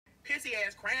pissy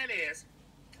ass, crying ass,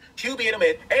 QB in a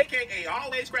man, aka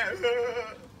always crying.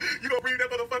 You gonna bring that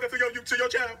motherfucker to your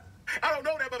child? I don't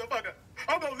know that motherfucker.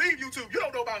 I'm gonna leave you two. You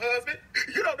don't know my husband.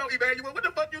 You don't know Emmanuel. What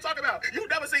the fuck you talking about? You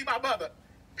never seen my mother.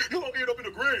 You gonna end up in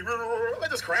the grave. I'm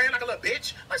just crying like a little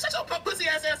bitch. Like, shut your pussy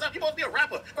ass up. You supposed to be a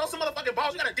rapper. Throw some motherfucking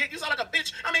balls. You got a dick. You sound like a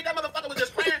bitch. I mean, that motherfucker was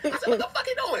just crying. I said, what the fuck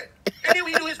he doing? And then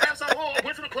when you do his rap song, oh, I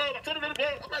went to the club. I told him to the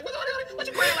club. I'm like, what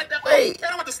you crying like that for? Man,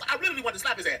 I literally wanted to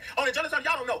slap his ass. On the Jonathan,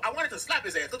 y'all don't know. I wanted to slap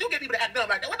his ass. Because you get people to act dumb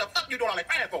like that. What the fuck you doing all that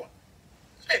crying for?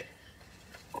 Shit.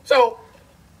 So,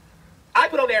 I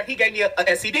put on there, he gave me a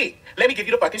STD. Let me give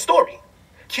you the fucking story.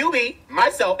 QB,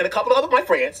 myself, and a couple of other my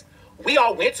friends, we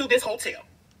all went to this hotel.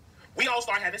 We all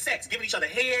started having sex, giving each other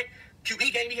head.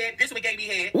 QB gave me head. This one gave me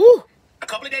head. Ooh. A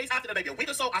couple of days after, maybe a week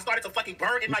or so, I started to fucking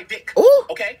burn in my dick. Ooh.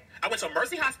 Okay? I went to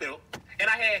Mercy Hospital, and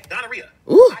I had gonorrhea.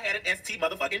 Ooh. I had an ST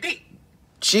motherfucking D.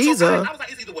 Jesus. So I was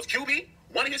like, it either was QB,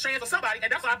 one of his friends, or somebody,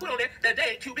 and that's why I put on there that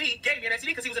day QB gave me an STD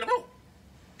because he was in the room.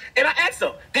 And I asked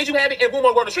him, did you have it in room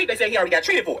on the street? They said he already got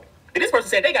treated for it. And this person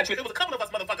said they got treated. It was a couple of us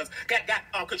motherfuckers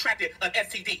got contracted an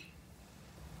STD.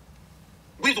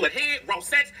 We was doing head, raw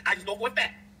sex. I just know for a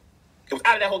fact. It was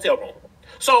out of that hotel room.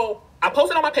 So I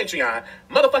posted on my Patreon,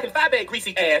 motherfucking 5-bag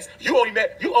greasy ass. You only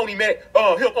met him only one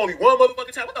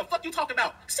motherfucking time. What the fuck you talking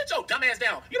about? Sit your dumb ass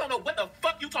down. You don't know what the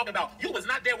fuck you talking about. You was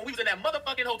not there when we was in that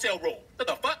motherfucking hotel room. What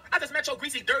the fuck? I just met your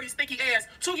greasy, dirty, stinky ass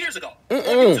 2 years ago. On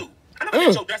YouTube. I never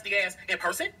met your dusty ass in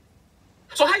person.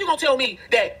 So how you gonna tell me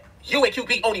that you and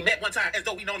QB only met one time as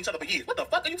though we known each other for years? What the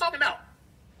fuck are you talking about?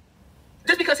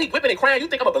 Just because he whipping and crying, you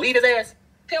think I'm gonna believe his ass?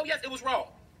 Hell yes, it was wrong.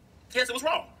 Yes, it was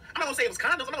wrong. I'm not gonna say it was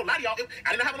condoms. I'm not gonna lie to y'all.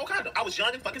 I didn't have no condom. I was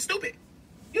young and fucking stupid.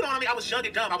 You know what I mean? I was young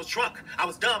and dumb. I was drunk. I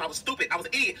was dumb. I was stupid. I was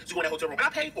an idiot to go in that hotel room. And I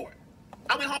paid for it.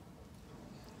 I went home.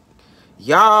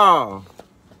 Y'all.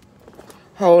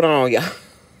 Hold on, y'all.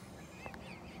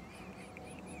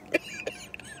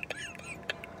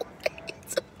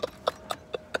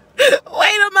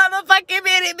 Wait a motherfucking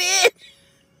minute, bitch.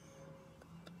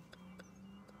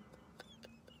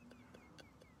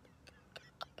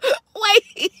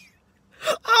 Wait.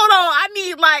 Hold on.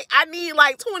 I need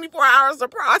like 24 hours to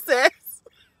process.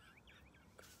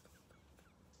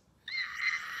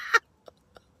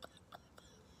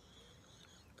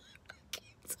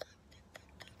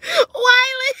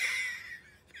 Wiley.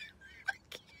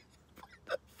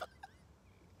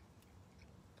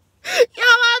 Y'all,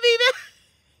 I'll be there.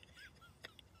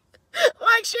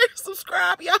 Like, share,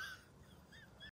 subscribe, y'all.